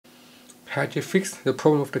how to fix the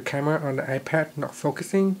problem with the camera on the iPad not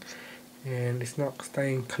focusing and it's not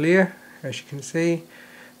staying clear. As you can see,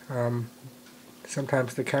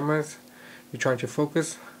 sometimes the cameras, you're trying to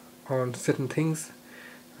focus on certain things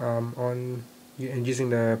and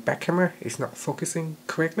using the back camera, it's not focusing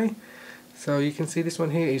correctly. So you can see this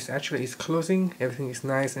one here is actually closing, everything is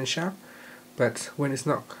nice and sharp, but when it's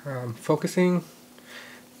not focusing,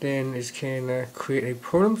 then it can create a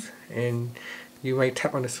problem, and you may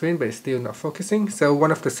tap on the screen but it's still not focusing. So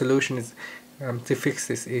one of the solutions to fix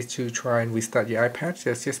this is to try and restart your iPad.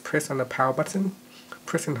 Just press on the power button,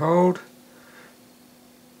 press and hold,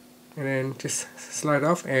 and then just slide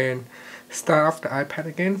off and start off the iPad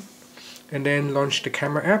again, and then launch the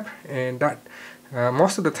camera app, and that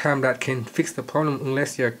most of the time that can fix the problem.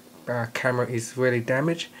 Unless your camera is really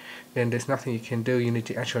damaged, then there's nothing you can do. You need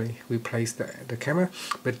to actually replace the camera,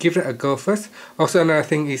 but give it a go first. Also, another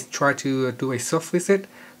thing is try to do a soft reset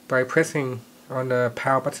by pressing on the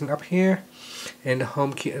power button up here and the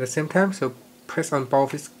home key at the same time. So press on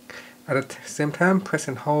both at the same time, press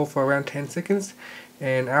and hold for around 10 seconds,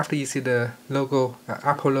 and after you see the logo,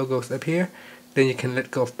 Apple logos appear, then you can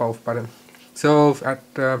let go of both buttons. So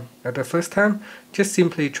at the first time, just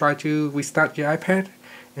simply try to restart your iPad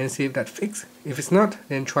and see if that fixes. If it's not,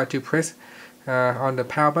 then try to press on the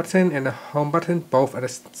power button and the home button both at the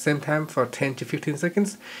same time for 10 to 15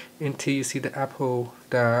 seconds until you see the Apple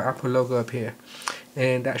logo appear,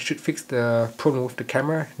 and that should fix the problem with the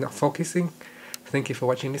camera not focusing. Thank you for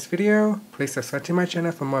watching this video. Please subscribe to my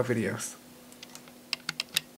channel for more videos.